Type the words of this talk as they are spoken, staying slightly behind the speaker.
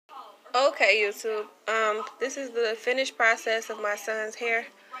Okay, YouTube. This is the finished process of my son's hair.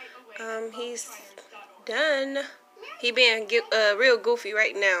 He's done. He being real goofy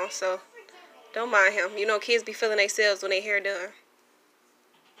right now, so don't mind him. You know, kids be feeling themselves when they hair done.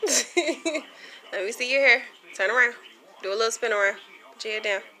 Let me see your hair. Turn around. Do a little spin around. Put your head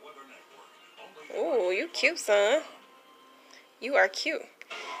down. Ooh, you cute, son. You are cute.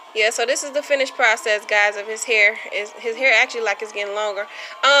 Yeah, so this is the finished process, guys, of his hair. His hair actually like it's getting longer.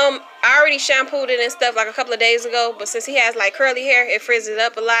 I already shampooed it and stuff like a couple of days ago, but since he has like curly hair, it frizzes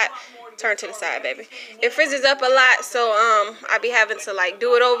up a lot. Turn to the side, baby. It frizzes up a lot, so I be having to like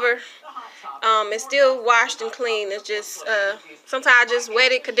do it over. It's still washed and clean. It's just sometimes I just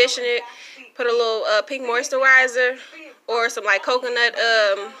wet it, condition it, put a little pink moisturizer or some like coconut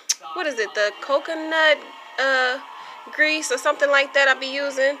what is it? The coconut grease or something like that I'll be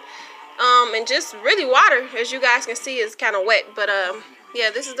using. And just really water, as you guys can see, is kind of wet. But yeah,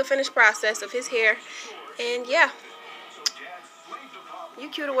 this is the finished process of his hair. And yeah, you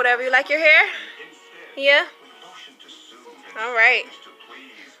cute or whatever. You like your hair? Yeah. All right.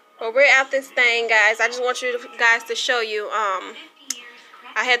 Well, we're out this thing, guys. I just want you guys to show you.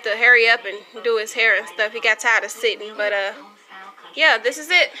 I had to hurry up and do his hair and stuff. He got tired of sitting, but yeah, this is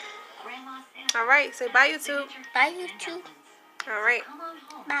it. All right. Say bye, YouTube. Bye, YouTube. All right.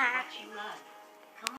 Bye.